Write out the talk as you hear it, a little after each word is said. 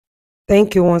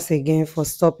Thank you once again for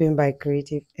stopping by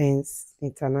Creative Ends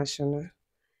International.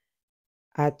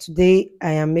 Today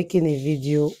I am making a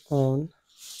video on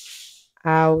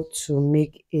how to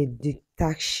make a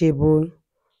detachable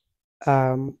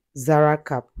ZARA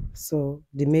cap. So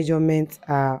the measurements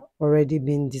are already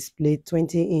been displayed,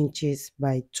 20 inches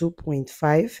by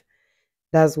 2.5.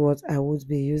 That's what I would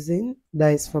be using. That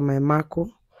is for my Mako.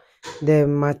 The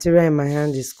material in my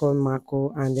hand is called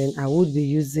Mako, and then I would be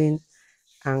using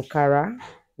Ankara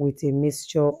with a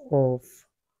mixture of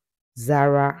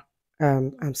ZARA,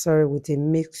 I'm sorry, with a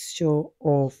mixture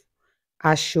of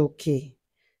Asoke.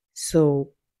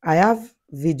 So I have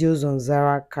videos on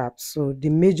ZARA caps. So the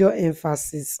major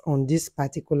emphasis on this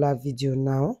particular video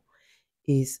now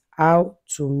is how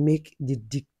to make the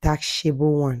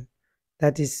detachable one.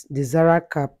 That is the ZARA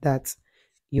cap that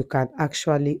you can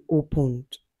actually open.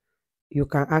 You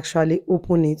can actually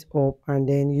open it up, and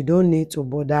then you don't need to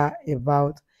bother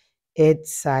about head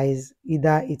size,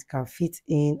 either it can fit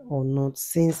in or not,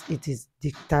 since it is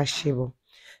detachable.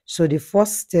 So the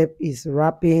first step is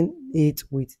wrapping it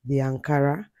with the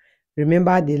Ankara.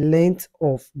 Remember, the length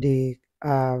of the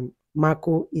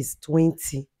Mako is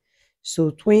 20,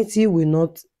 so 20 will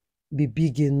not be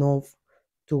big enough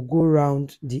to go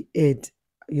around the head.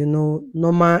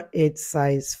 Normal head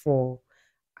size for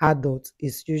adults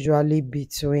is usually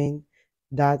between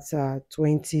that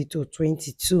 20 to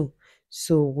 22.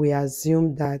 So we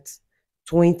assume that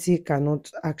 20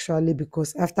 cannot actually,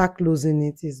 because after closing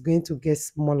it is going to get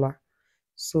smaller.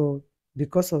 So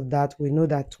because of that, we know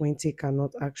that 20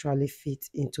 cannot actually fit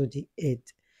into the head.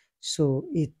 So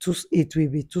it will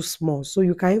be too small. So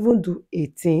you can even do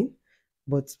 18,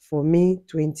 but for me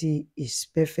 20 is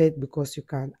perfect because you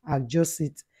can adjust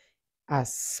it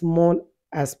as small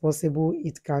as possible.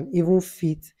 It can even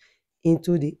fit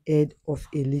into the head of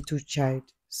a little child,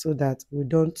 so that we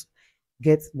don't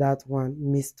get that one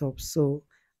mixed up. So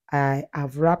I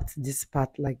have wrapped this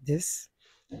part like this.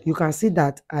 You can see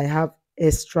that I have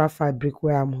extra fabric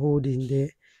where I'm holding there,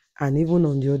 and even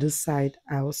on the other side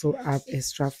I also have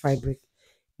extra fabric.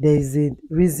 There is a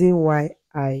reason why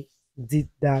I did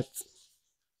that.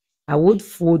 I would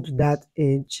fold that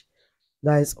edge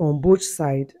that is on both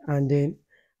sides, and then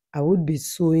I would be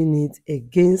sewing it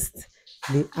against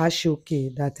the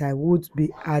Asoke that I would be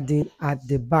adding at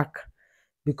the back,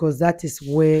 because that is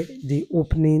where the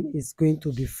opening is going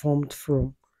to be formed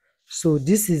from. So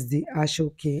this is the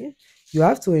Asoke. You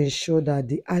have to ensure that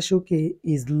the Asoke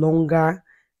is longer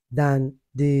than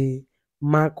the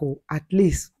Mako, at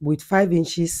least with 5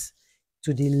 inches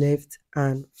to the left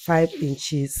and 5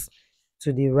 inches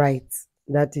to the right.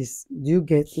 That is, do you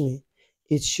get me?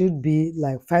 It should be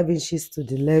like 5 inches to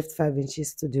the left, 5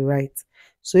 inches to the right.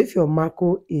 So if your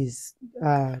Mako is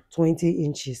 20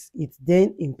 inches, it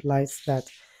then implies that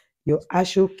your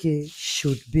Asoke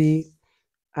should be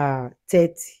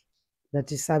 30,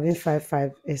 that is having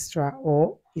 5 extra,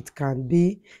 or it can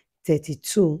be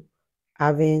 32,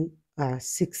 having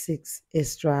 6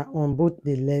 extra on both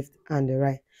the left and the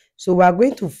right. So we are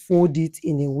going to fold it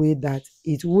in a way that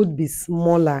it would be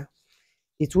smaller.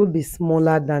 It will be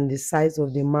smaller than the size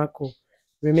of the Mako.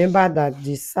 Remember that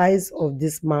the size of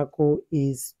this Mako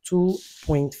is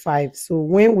 2.5. So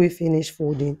when we finish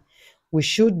folding, we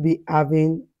should be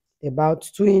having about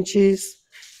 2 inches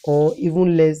or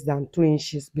even less than 2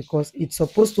 inches, because it's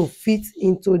supposed to fit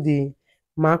into the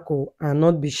Mako and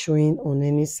not be showing on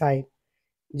any side.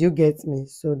 Do you get me?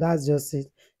 So that's just it.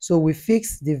 So we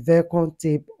fix the Velcum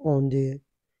tape on the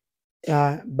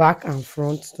back and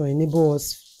front to enable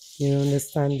us, you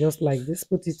understand, just like this.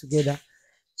 Put it together.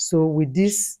 So with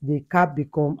this, the cap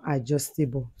become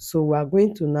adjustable. So we are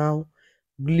going to now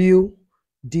glue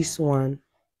this one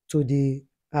to the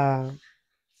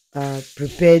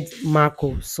prepared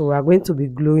Mako. So we are going to be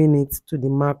gluing it to the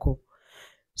Mako.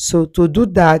 So to do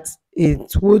that,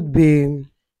 it would be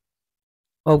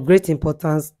of great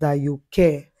importance that you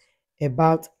care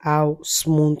about how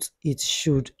smooth it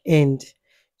should end.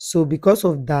 So because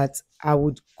of that, I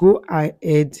would go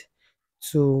ahead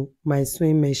to my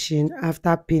sewing machine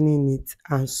after pinning it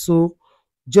and sew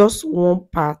just one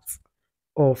part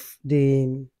of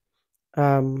the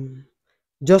um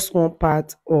just one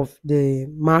part of the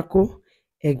Mako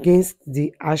against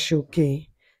the Asoke.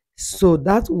 So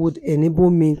that would enable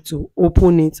me to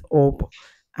open it up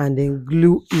and then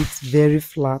glue it very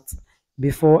flat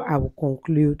before I will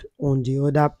conclude on the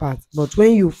other part. But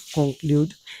when you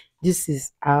conclude, this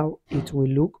is how it will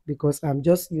look, because I'm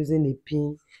just using a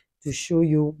pin to show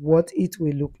you what it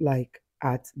will look like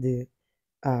at the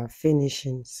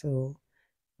finishing. So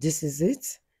this is it.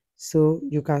 So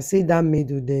you can see that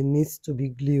middle there needs to be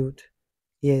glued.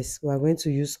 Yes, we are going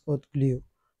to use hot glue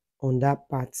on that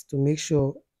part to make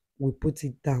sure we put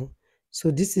it down.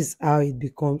 So this is how it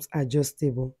becomes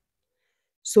adjustable.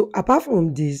 So apart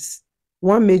from this,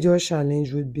 one major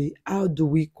challenge would be how do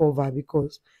we cover,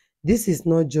 because this is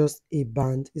not just a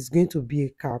band, it's going to be a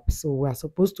cap. So we are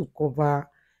supposed to cover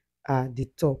the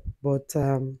top, but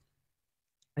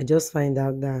I just find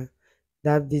out that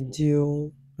that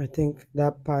video, I think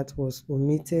that part was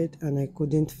omitted and I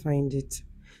couldn't find it.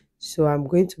 So I'm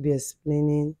going to be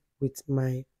explaining with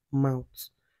my mouth.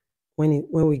 When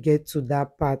we get to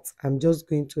that part, I'm just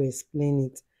going to explain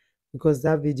it because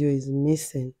that video is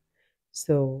missing.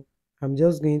 So I'm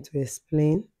just going to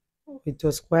explain. It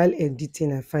was while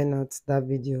editing I find out that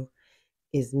video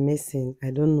is missing.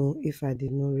 I don't know if I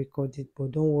did not record it,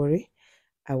 but don't worry,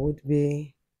 I would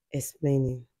be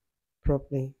explaining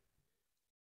properly.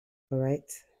 All right.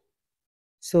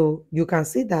 So you can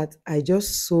see that I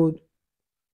just sewed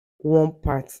one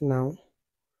part now,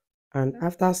 and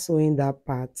after sewing that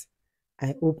part,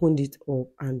 I opened it up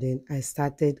and then I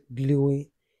started gluing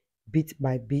bit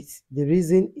by bit. The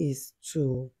reason is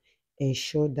to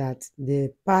ensure that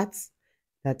the parts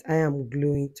that I am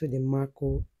gluing to the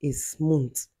Mako is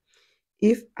smooth.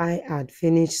 If I had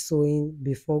finished sewing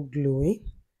before gluing,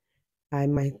 I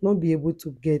might not be able to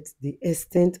get the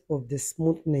extent of the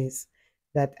smoothness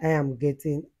that I am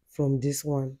getting from this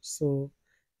one. So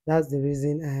that's the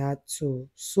reason I had to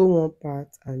sew one part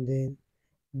and then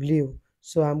glue.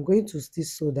 So I'm going to still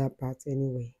sew that part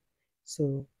anyway.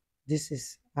 So this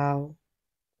is how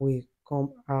we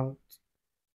come out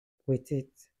with it.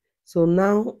 So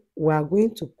now we are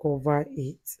going to cover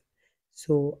it.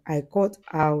 So I cut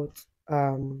out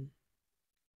 12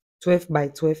 by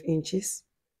 12 inches.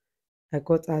 I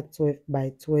cut out 12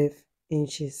 by 12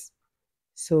 inches.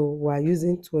 So we are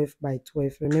using 12 by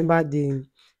 12. Remember the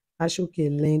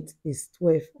Asoke length is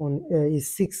 12 on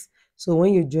is 6. So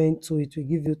when you join two, it will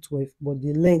give you 12. But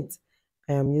the length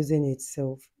I am using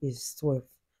itself is 12.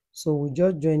 So we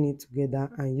just join it together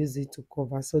and use it to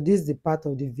cover. So this is the part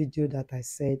of the video that I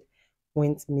said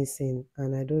went missing,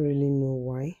 and I don't really know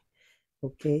why.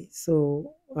 Okay,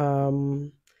 so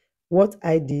what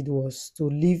I did was to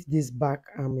leave this back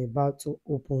I'm about to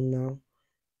open now.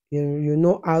 You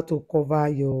know how to cover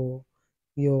your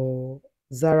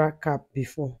ZARA cap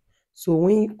before. So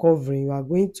when you're covering, you are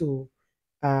going to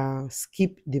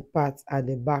skip the part at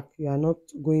the back. You are not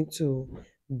going to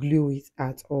glue it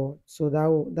at all. So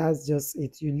that's just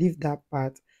it. You leave that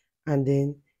part and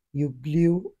then you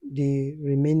glue the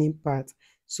remaining part.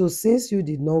 So since you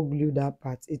did not glue that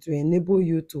part, it will enable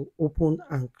you to open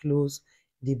and close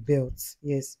the belt.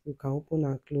 Yes, you can open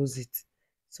and close it.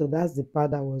 So that's the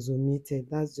part that was omitted.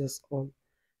 That's just all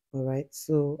right.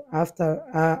 So after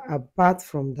apart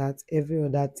from that, every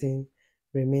other thing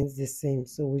remains the same.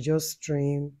 So we just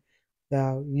trim,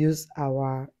 use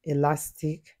our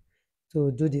elastic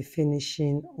to do the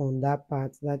finishing on that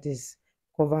part, that is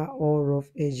cover all rough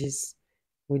edges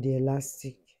with the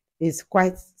elastic. It's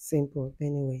quite simple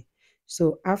anyway.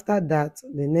 So after that,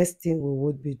 the next thing we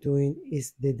would be doing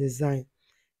is the design.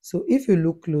 So if you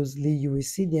look closely, you will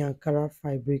see the Ankara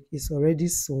fabric is already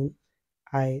sewn.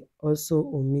 I also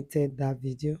omitted that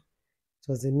video. It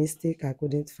was a mistake, I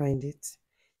couldn't find it.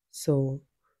 So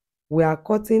we are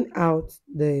cutting out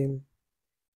the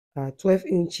 12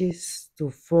 inches to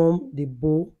form the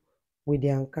bow with the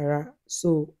Ankara.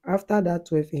 So after that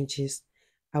 12 inches,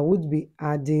 I would be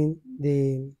adding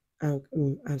the,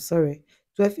 I'm sorry,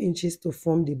 12 inches to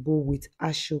form the bow with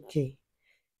Asoke.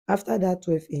 After that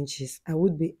 12 inches, I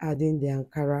would be adding the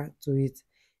Ankara to it.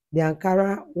 The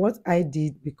Ankara, what I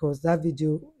did, because that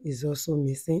video is also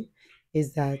missing,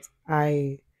 is that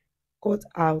I cut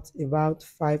out about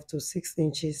 5 to 6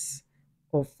 inches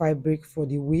of fabric for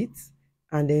the width,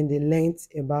 and then the length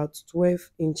about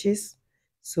 12 inches.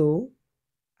 So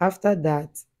after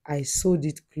that, I sewed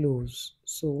it close.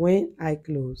 So when I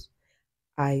close,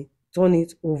 I turn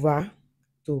it over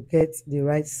to get the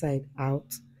right side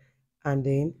out, and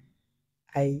then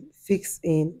I fix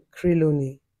in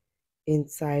Crinoline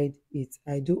inside it.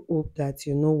 I do hope that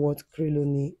you know what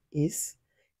Crinoline is.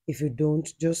 If you don't,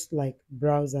 just like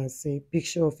browse and say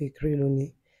picture of a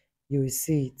Crinoline, you will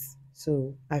see it.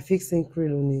 So I fix in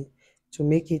Crinoline to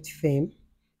make it firm,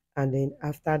 and then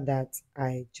after that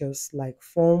I just like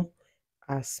form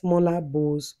a smaller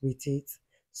bows with it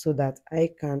so that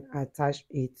I can attach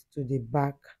it to the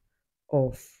back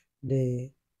of the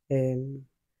um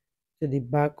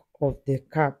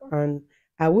cap, and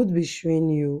I would be showing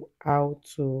you how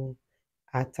to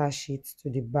attach it to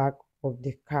the back of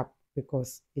the cap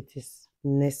because it is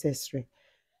necessary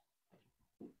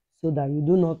so that you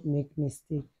do not make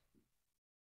mistake.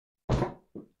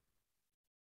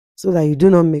 so that you do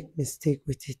not make mistake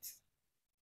with it.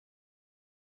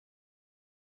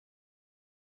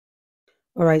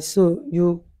 All right, so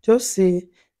you just say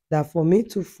that for me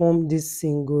to form this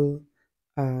single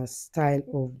style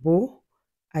of bow,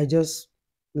 I just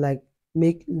like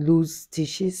make loose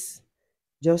stitches,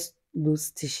 just loose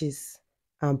stitches,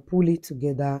 and pull it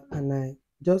together, and I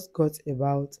just got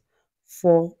about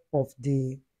four of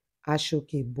the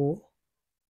Ashoke bow.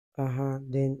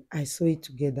 Then I sew it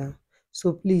together.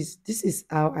 So please, this is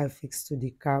how I fix to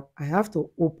the cap. I have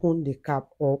to open the cap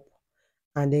up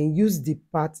and then use the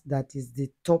part that is the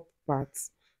top part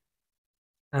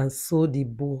and sew the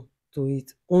bow to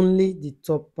it, only the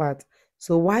top part.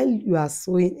 So while you are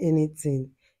sewing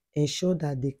anything, ensure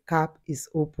that the cap is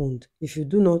opened. If you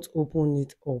do not open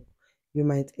it up, you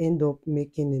might end up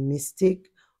making a mistake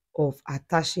of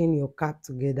attaching your cap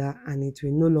together, and it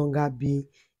will no longer be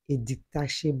a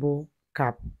detachable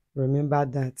cap. Remember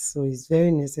that. So it's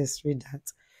very necessary that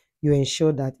you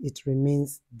ensure that it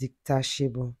remains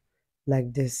detachable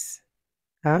like this.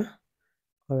 Huh?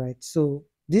 All right, so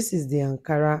this is the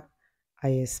Ankara I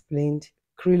explained.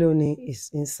 Crinoline is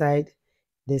inside.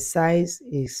 The size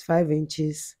is 5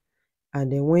 inches,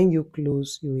 and then when you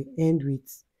close, you will end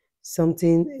with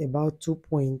something about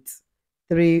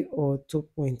 2.3 or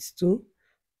 2.2,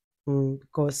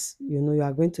 because you know you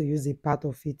are going to use a part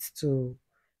of it to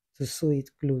sew it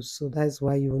close. So that's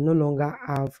why you will no longer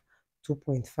have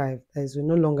 2.5. That is, will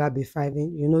no longer be 5.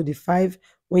 You know, the 5,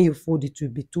 when you fold it will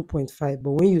be 2.5. But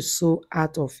when you sew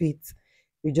out of it,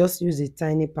 you just use a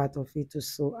tiny part of it to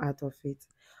sew out of it.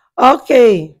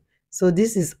 Okay. So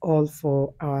this is all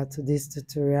for our today's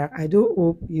tutorial. I do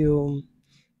hope you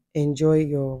enjoy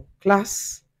your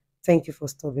class. Thank you for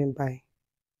stopping by.